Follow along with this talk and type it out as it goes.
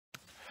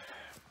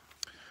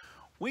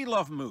We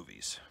love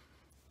movies,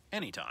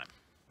 anytime,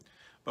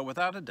 but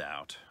without a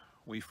doubt,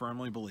 we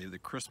firmly believe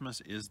that Christmas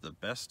is the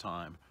best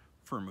time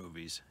for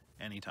movies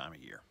any time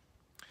of year.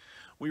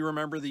 We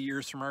remember the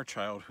years from our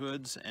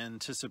childhoods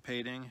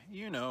anticipating,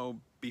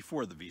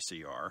 before the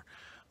VCR,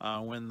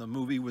 when the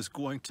movie was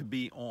going to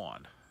be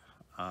on.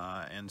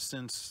 And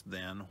since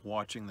then,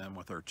 watching them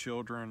with our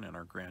children and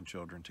our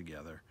grandchildren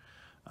together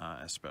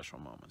as special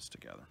moments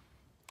together.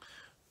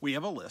 We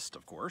have a list,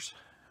 of course,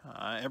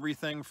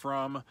 everything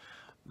from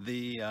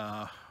the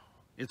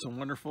It's a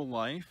Wonderful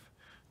Life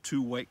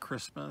to White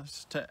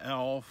Christmas, to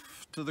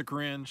Elf, to The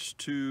Grinch,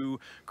 to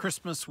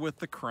Christmas with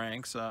the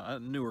Cranks, a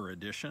newer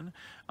edition,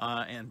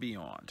 and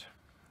beyond.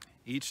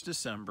 Each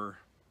December,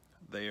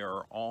 they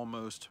are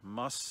almost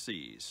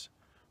must-sees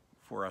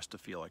for us to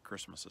feel like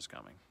Christmas is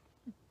coming.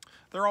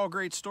 They're all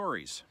great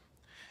stories,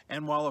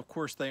 and while of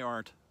course they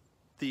aren't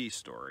the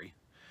story,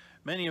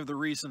 many of the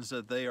reasons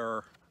that they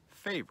are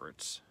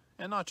favorites,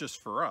 and not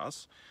just for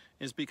us,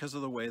 is because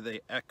of the way they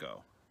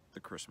echo the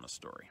Christmas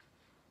story.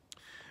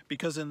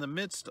 Because in the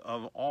midst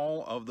of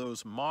all of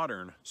those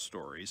modern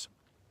stories,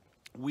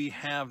 we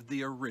have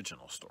the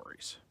original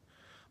stories,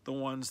 the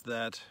ones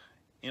that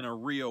in a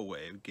real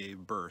way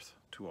gave birth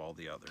to all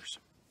the others.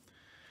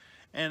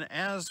 And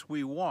as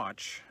we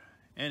watch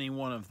any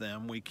one of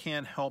them, we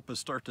can't help but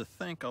start to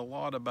think a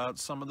lot about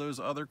some of those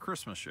other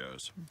Christmas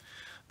shows.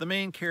 The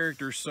main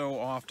characters so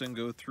often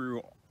go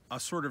through a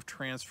sort of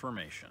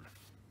transformation.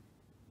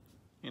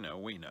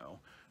 We know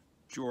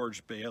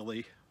George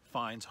Bailey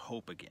finds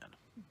hope again.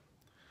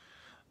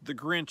 The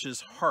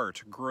Grinch's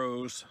heart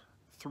grows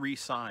 3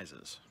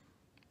 sizes.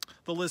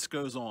 The list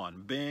goes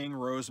on. Bing,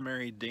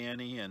 Rosemary,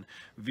 Danny, and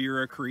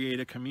Vera create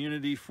a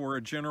community for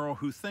a general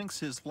who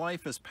thinks his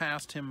life has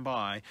passed him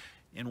by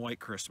in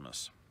White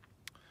Christmas.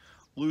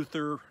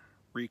 Luther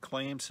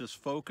reclaims his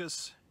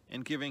focus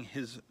in giving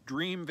his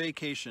dream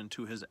vacation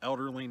to his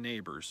elderly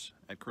neighbors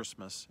at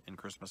Christmas in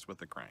Christmas with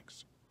the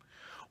Cranks.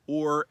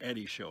 Or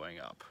Eddie showing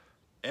up.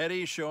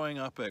 Eddie showing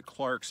up at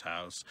Clark's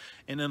house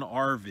in an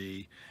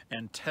RV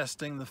and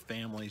testing the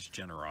family's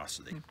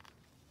generosity.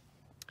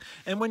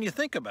 And when you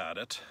think about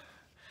it,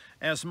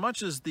 as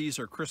much as these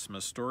are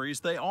Christmas stories,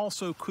 they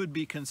also could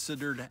be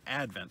considered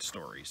Advent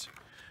stories,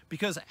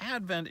 because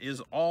Advent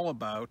is all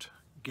about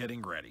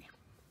getting ready.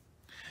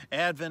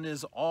 Advent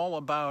is all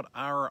about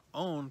our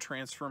own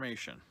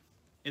transformation.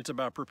 It's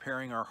about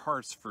preparing our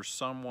hearts for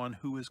someone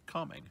who is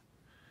coming,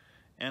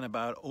 and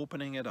about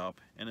opening it up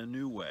in a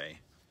new way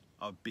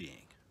of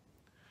being.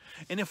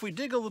 And if we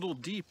dig a little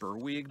deeper,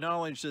 we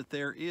acknowledge that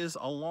there is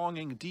a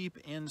longing deep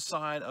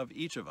inside of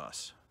each of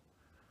us,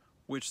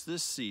 which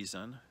this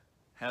season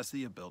has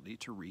the ability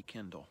to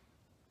rekindle.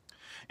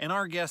 And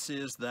our guess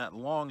is that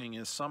longing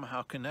is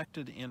somehow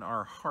connected in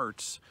our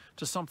hearts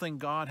to something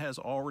God has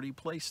already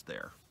placed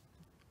there: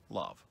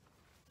 love.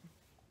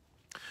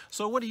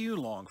 So what do you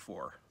long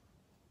for?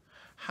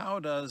 How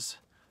does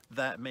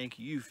that make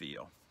you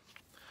feel?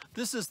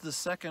 This is the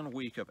second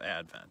week of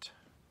Advent,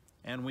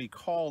 and we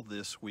call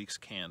this week's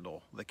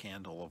candle the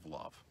candle of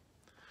love.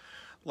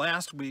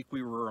 Last week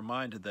we were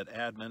reminded that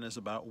Advent is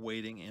about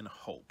waiting in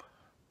hope.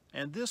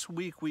 And this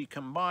week we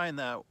combine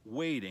that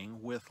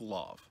waiting with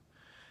love,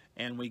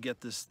 and we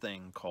get this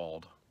thing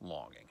called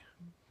longing.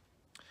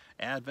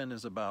 Advent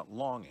is about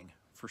longing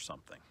for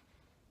something.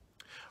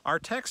 Our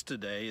text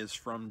today is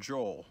from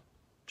Joel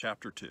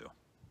chapter 2.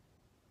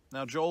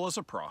 Now Joel is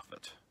a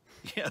prophet.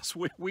 Yes,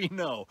 we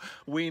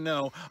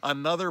know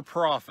another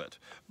prophet,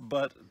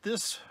 but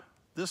this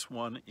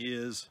one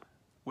is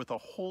with a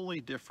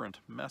wholly different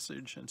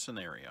message and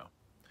scenario.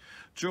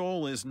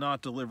 Joel is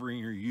not delivering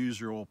your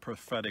usual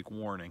prophetic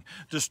warning.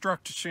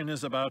 Destruction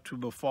is about to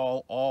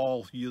befall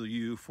all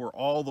you for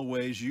all the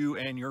ways you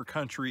and your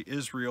country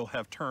Israel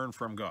have turned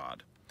from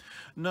God.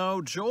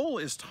 No, Joel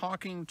is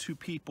talking to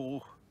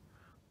people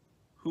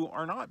who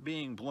are not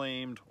being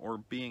blamed or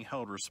being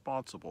held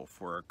responsible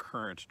for a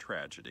current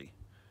tragedy.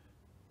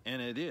 And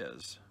it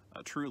is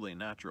a truly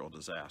natural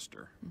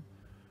disaster.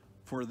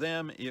 For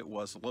them, it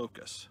was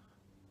locusts,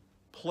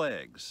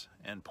 plagues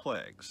and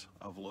plagues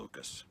of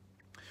locusts,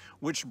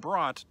 which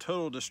brought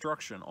total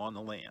destruction on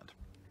the land.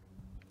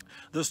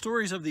 The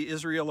stories of the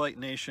Israelite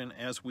nation,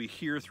 as we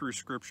hear through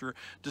Scripture,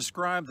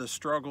 describe the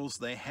struggles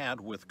they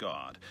had with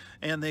God,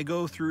 and they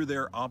go through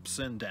their ups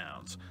and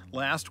downs.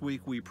 Last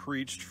week we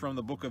preached from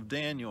the book of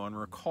Daniel and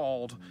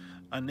recalled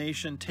a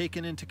nation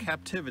taken into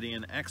captivity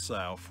and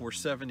exile for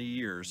 70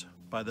 years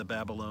by the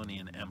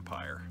Babylonian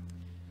Empire.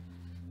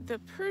 The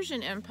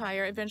Persian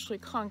Empire eventually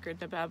conquered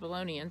the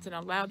Babylonians and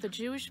allowed the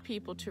Jewish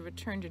people to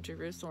return to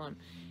Jerusalem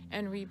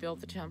and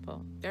rebuild the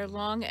temple. Their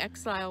long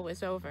exile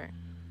was over.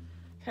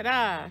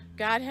 Ta-da!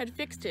 God had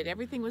fixed it.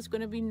 Everything was going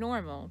to be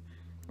normal,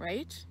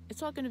 right?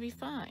 It's all going to be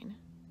fine.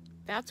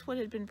 That's what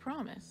had been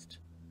promised.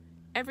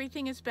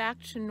 Everything is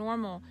back to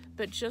normal,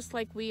 but just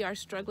like we are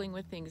struggling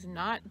with things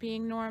not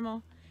being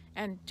normal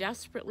and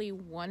desperately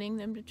wanting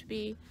them to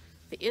be,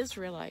 the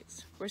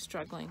Israelites were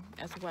struggling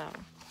as well.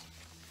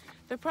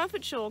 The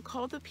prophet Joel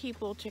called the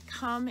people to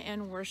come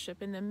and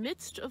worship in the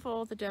midst of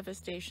all the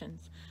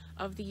devastations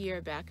of the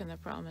year back in the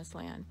Promised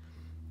Land.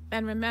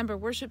 And remember,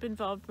 worship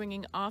involved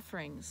bringing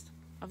offerings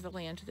of the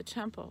land to the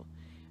temple.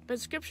 But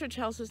Scripture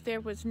tells us there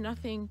was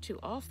nothing to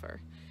offer.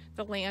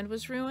 The land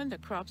was ruined, the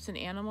crops and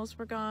animals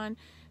were gone,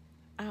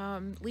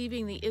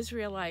 leaving the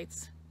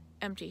Israelites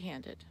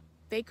empty-handed.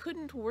 They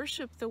couldn't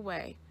worship the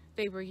way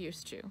they were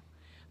used to.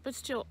 But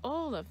still,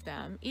 all of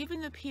them, even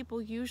the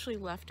people usually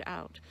left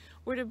out,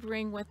 were to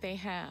bring what they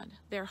had,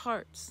 their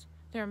hearts,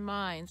 their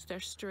minds, their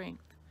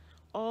strength,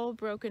 all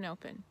broken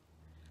open.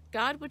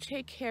 God would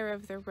take care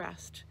of the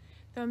rest,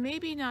 though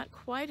maybe not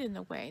quite in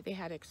the way they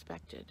had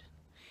expected.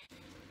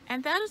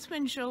 And that is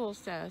when Joel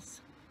says,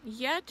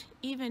 "Yet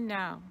even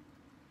now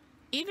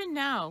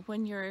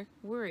when you're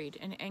worried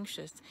and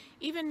anxious,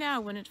 even now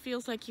when it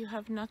feels like you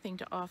have nothing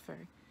to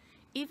offer,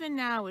 even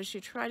now as you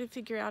try to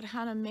figure out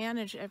how to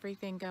manage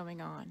everything going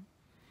on,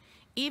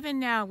 even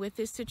now with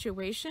this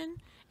situation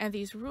and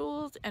these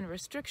rules and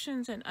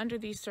restrictions and under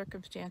these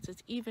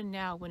circumstances, even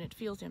now when it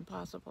feels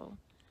impossible,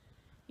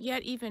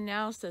 yet even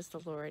now, says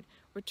the Lord,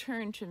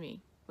 return to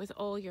me with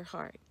all your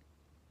heart."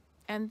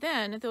 And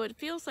then, though it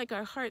feels like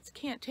our hearts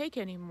can't take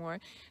anymore,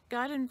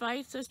 God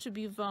invites us to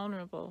be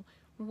vulnerable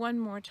one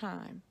more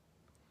time.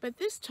 But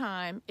this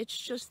time, it's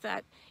just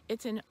that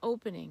it's an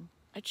opening,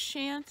 a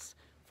chance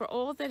for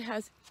all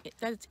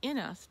that's in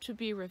us to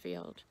be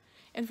revealed,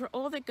 and for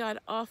all that God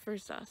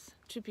offers us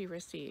to be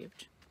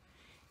received.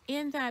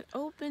 In that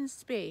open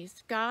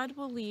space, God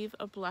will leave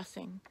a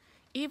blessing,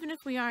 even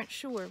if we aren't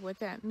sure what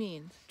that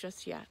means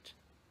just yet.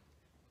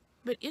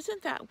 But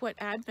isn't that what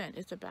Advent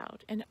is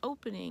about? An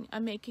opening, a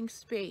making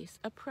space,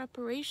 a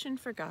preparation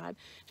for God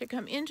to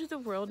come into the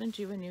world and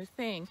do a new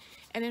thing,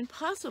 an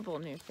impossible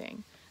new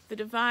thing, the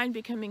divine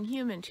becoming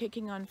human,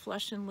 taking on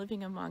flesh and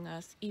living among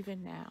us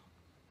even now.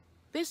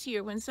 This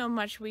year, when so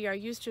much we are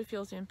used to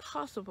feels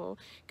impossible,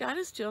 God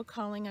is still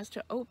calling us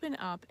to open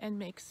up and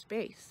make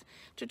space,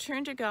 to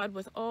turn to God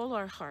with all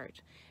our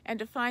heart, and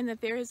to find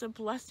that there is a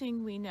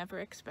blessing we never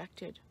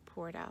expected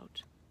poured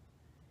out.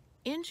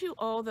 Into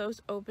all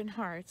those open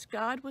hearts,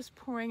 God was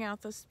pouring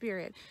out the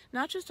Spirit,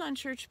 not just on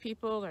church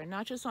people or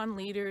not just on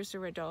leaders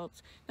or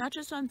adults, not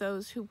just on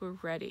those who were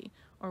ready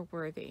or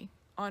worthy,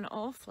 on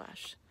all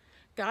flesh.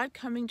 God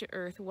coming to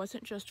earth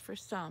wasn't just for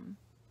some,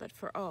 but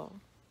for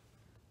all.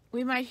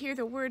 We might hear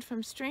the word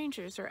from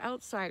strangers or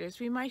outsiders.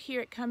 We might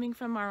hear it coming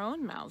from our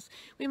own mouths.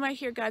 We might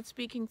hear God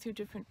speaking through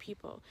different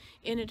people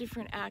in a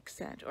different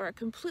accent or a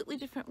completely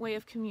different way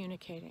of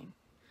communicating.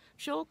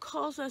 Joel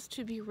calls us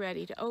to be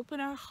ready, to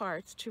open our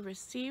hearts to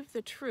receive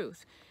the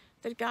truth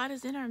that God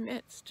is in our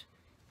midst,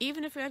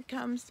 even if it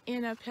comes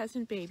in a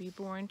peasant baby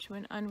born to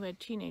an unwed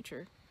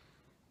teenager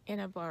in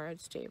a borrowed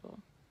stable.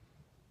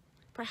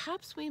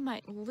 Perhaps we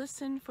might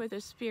listen for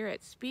the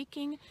Spirit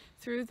speaking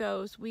through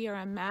those we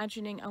are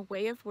imagining a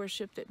way of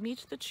worship that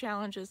meets the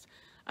challenges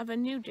of a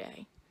new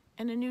day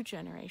and a new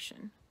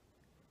generation.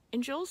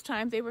 In Joel's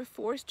time, they were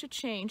forced to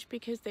change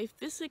because they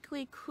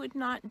physically could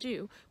not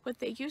do what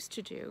they used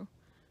to do.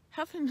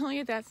 How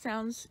familiar that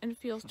sounds and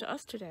feels to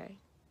us today.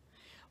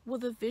 Will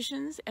the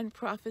visions and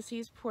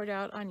prophecies poured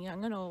out on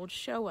young and old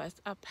show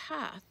us a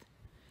path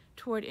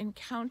toward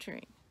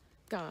encountering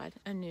God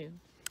anew?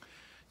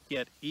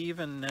 Yet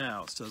even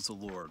now, says the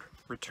Lord,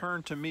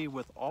 return to me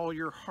with all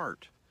your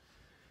heart.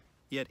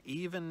 Yet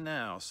even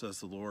now, says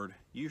the Lord,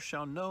 you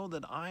shall know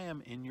that I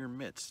am in your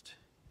midst.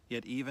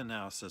 Yet even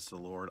now, says the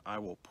Lord, I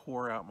will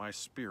pour out my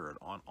Spirit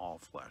on all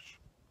flesh.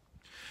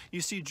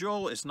 You see,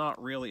 Joel is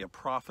not really a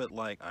prophet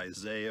like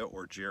Isaiah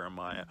or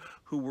Jeremiah,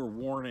 who were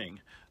warning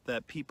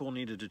that people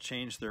needed to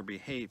change their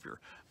behavior,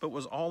 but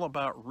was all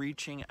about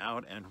reaching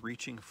out and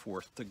reaching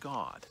forth to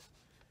God.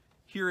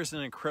 Here is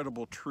an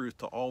incredible truth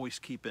to always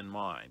keep in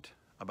mind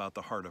about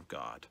the heart of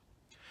God.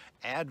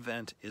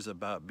 Advent is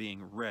about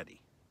being ready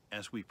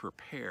as we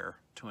prepare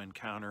to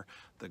encounter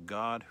the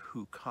God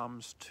who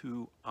comes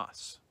to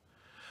us.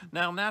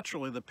 Now,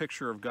 naturally, the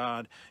picture of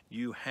God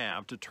you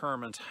have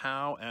determines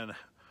how and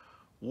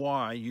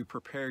why you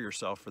prepare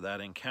yourself for that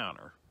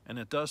encounter, and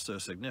it does so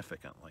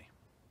significantly.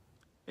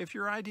 If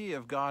your idea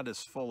of God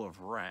is full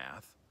of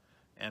wrath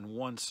and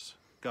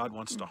God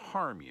wants to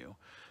harm you,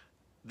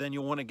 then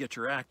you'll want to get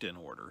your act in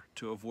order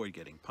to avoid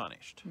getting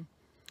punished.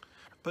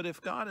 But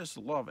if God is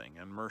loving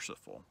and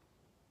merciful,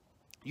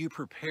 you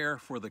prepare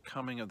for the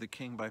coming of the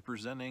King by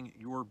presenting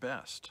your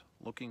best,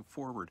 looking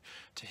forward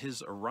to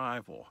his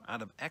arrival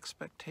out of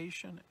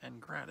expectation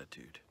and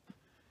gratitude.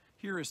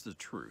 Here is the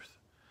truth.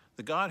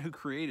 The God who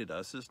created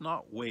us is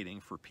not waiting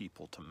for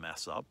people to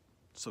mess up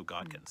so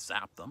God can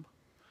zap them.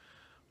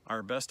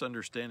 Our best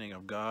understanding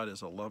of God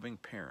is a loving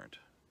parent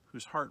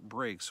whose heart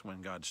breaks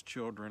when God's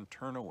children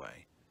turn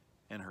away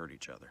and hurt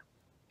each other.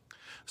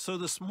 So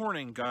this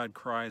morning, God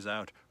cries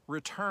out,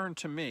 "Return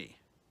to me."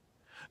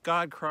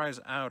 God cries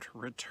out,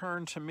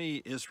 "Return to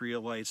me,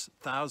 Israelites,"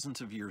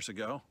 thousands of years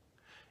ago,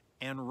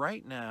 and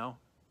right now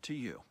to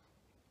you.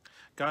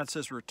 God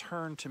says,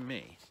 "Return to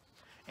me."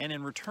 And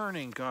in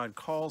returning, God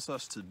calls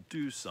us to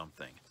do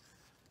something.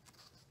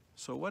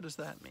 So what does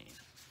that mean?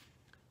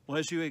 Well,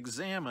 as you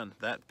examine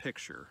that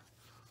picture,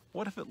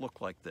 what if it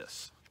looked like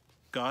this?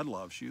 God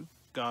loves you.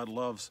 God's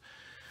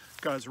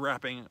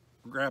wrapping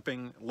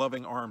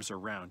loving arms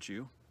around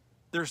you.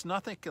 There's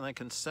nothing that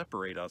can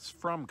separate us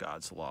from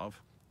God's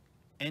love.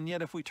 And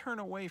yet if we turn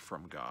away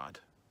from God,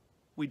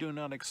 we do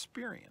not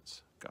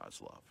experience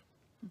God's love.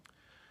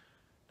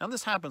 Now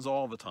this happens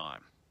all the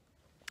time.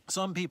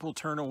 Some people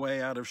turn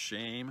away out of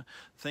shame,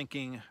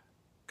 thinking,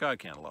 God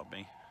can't love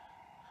me.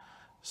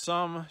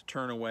 Some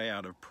turn away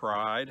out of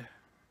pride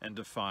and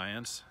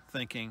defiance,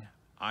 thinking,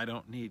 I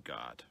don't need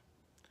God.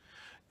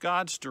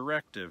 God's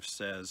directive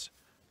says,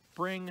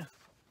 bring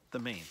the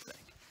main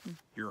thing,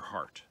 your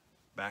heart,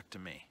 back to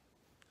me.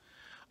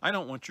 I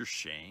don't want your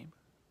shame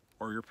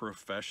or your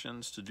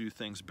professions to do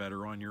things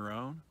better on your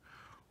own,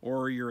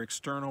 or your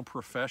external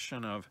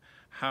profession of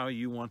how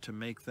you want to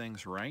make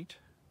things right.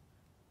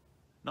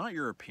 Not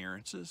your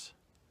appearances,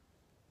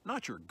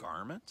 not your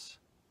garments,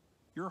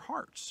 your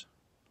hearts.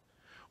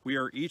 We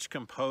are each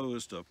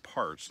composed of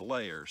parts,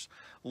 layers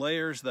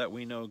that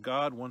we know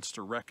God wants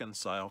to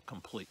reconcile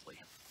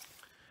completely.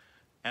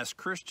 As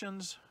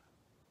Christians,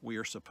 we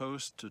are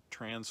supposed to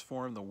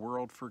transform the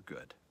world for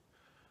good.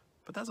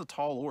 But that's a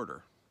tall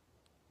order.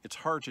 It's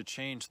hard to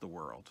change the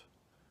world.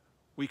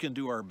 We can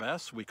do our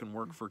best, we can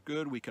work for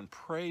good, we can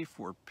pray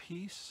for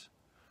peace,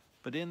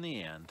 but in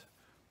the end,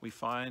 we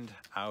find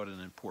out an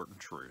important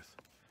truth.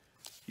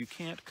 You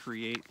can't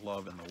create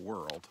love in the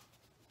world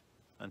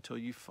until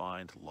you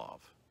find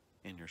love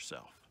in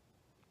yourself.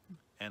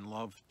 And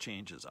love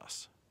changes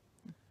us.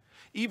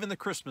 Even the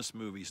Christmas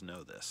movies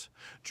know this.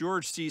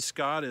 George C.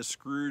 Scott as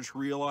Scrooge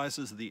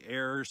realizes the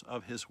errors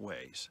of his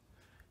ways,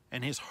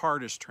 and his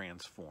heart is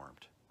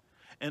transformed.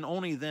 And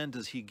only then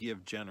does he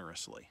give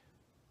generously.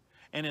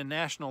 And in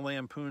National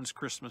Lampoon's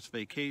Christmas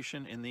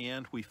Vacation, in the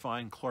end, we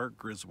find Clark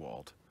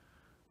Griswold,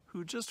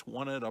 who just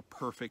wanted a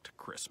perfect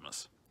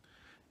Christmas,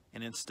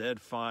 and instead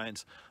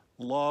finds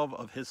love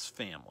of his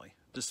family,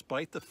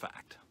 despite the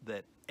fact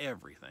that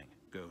everything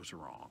goes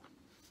wrong.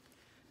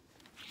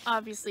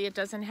 Obviously, it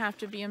doesn't have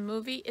to be a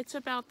movie. It's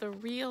about the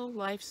real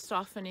life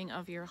softening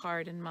of your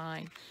heart and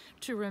mind,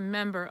 to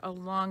remember a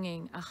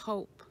longing, a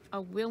hope,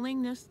 a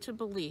willingness to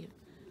believe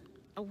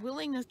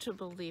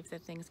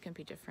that things can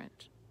be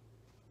different.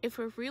 If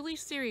we're really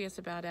serious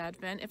about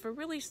Advent, if we're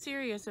really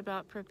serious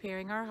about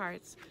preparing our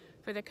hearts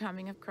for the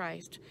coming of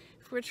Christ,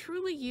 if we're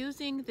truly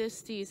using this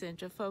season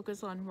to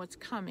focus on what's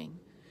coming,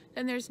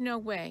 then there's no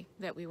way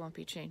that we won't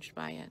be changed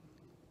by it.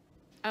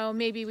 Oh,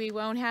 maybe we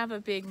won't have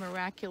a big,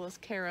 miraculous,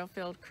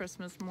 carol-filled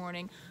Christmas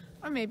morning,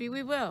 or maybe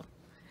we will.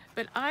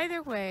 But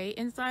either way,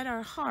 inside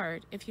our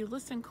heart, if you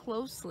listen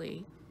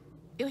closely,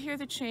 you'll hear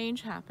the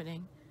change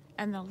happening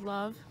and the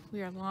love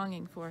we are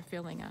longing for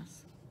filling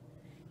us.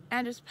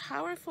 And as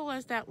powerful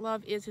as that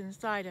love is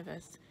inside of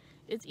us,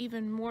 it's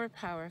even more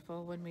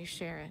powerful when we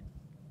share it.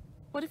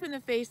 What if in the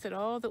face of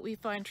all that we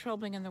find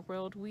troubling in the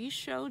world, we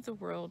showed the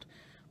world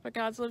what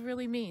God's love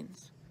really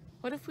means?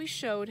 What if we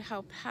showed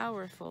how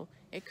powerful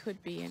it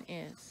could be and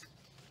is?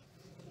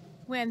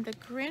 When the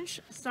Grinch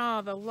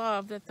saw the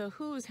love that the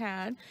Who's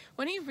had,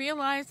 when he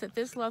realized that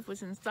this love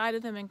was inside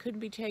of them and couldn't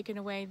be taken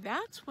away,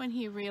 that's when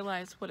he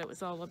realized what it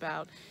was all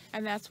about,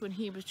 and that's when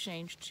he was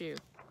changed too.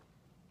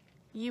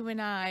 You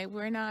and I,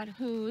 we're not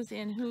Who's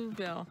in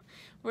Whoville.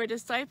 We're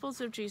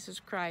disciples of Jesus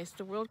Christ.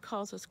 The world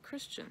calls us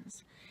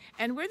Christians.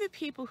 And we're the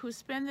people who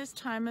spend this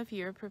time of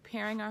year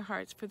preparing our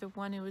hearts for the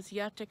one who is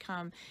yet to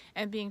come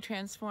and being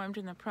transformed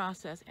in the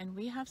process. And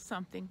we have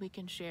something we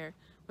can share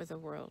with the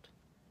world.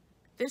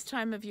 This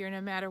time of year,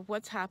 no matter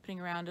what's happening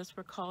around us,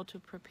 we're called to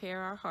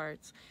prepare our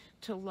hearts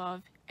to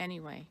love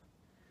anyway.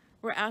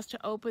 We're asked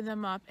to open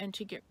them up and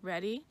to get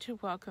ready to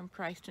welcome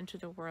Christ into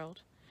the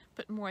world.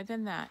 But more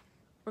than that,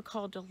 we're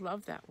called to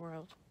love that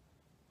world.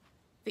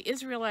 The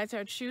Israelites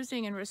are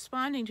choosing and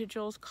responding to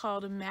Joel's call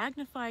to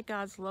magnify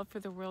God's love for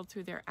the world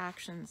through their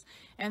actions,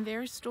 and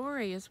their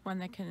story is one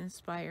that can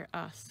inspire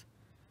us.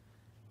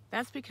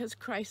 That's because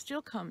Christ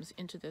still comes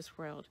into this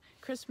world.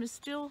 Christmas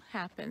still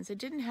happens. It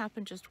didn't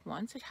happen just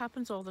once, it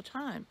happens all the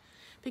time.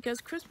 Because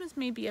Christmas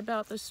may be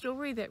about the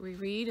story that we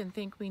read and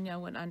think we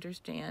know and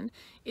understand.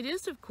 It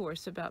is, of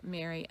course, about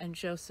Mary and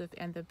Joseph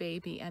and the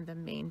baby and the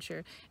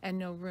manger and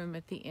no room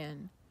at the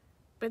inn.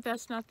 But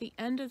that's not the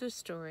end of the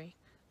story.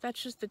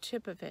 That's just the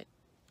tip of it.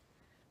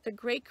 The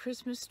great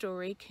Christmas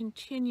story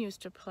continues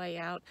to play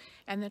out,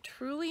 and the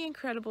truly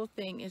incredible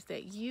thing is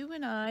that you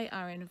and I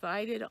are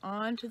invited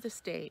onto the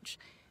stage,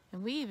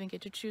 and we even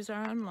get to choose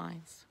our own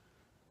lines.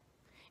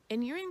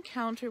 In your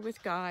encounter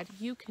with God,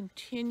 you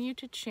continue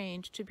to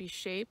change, to be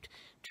shaped,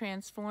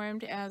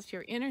 transformed as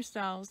your inner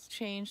selves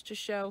change to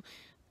show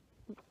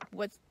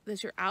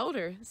as your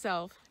outer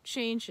self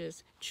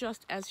changes,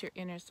 just as your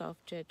inner self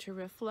did, to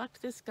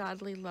reflect this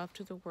godly love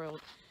to the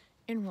world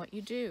in what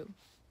you do.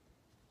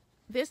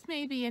 This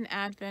may be an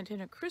Advent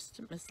and a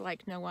Christmas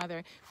like no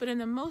other, but in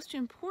the most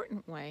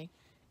important way,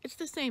 it's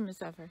the same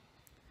as ever.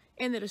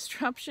 In the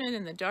disruption,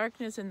 in the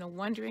darkness, in the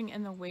wondering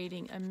and the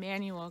waiting,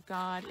 Emmanuel,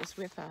 God is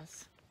with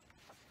us.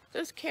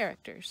 Those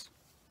characters,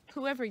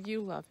 whoever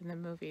you love in the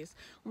movies.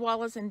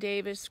 Wallace and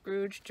Davis,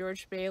 Scrooge,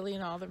 George Bailey,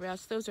 and all the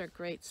rest. Those are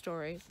great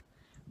stories.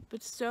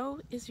 But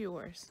so is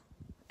yours.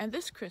 And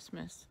this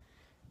Christmas,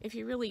 if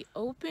you really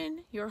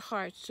open your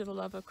hearts to the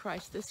love of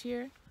Christ this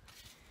year,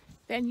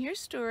 then your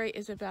story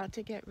is about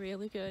to get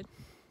really good.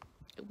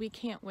 We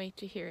can't wait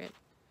to hear it.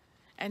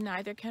 And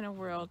neither can a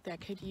world that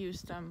could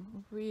use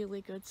some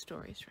really good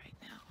stories right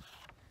now.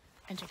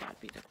 And to God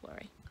be the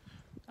glory.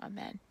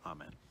 Amen.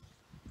 Amen.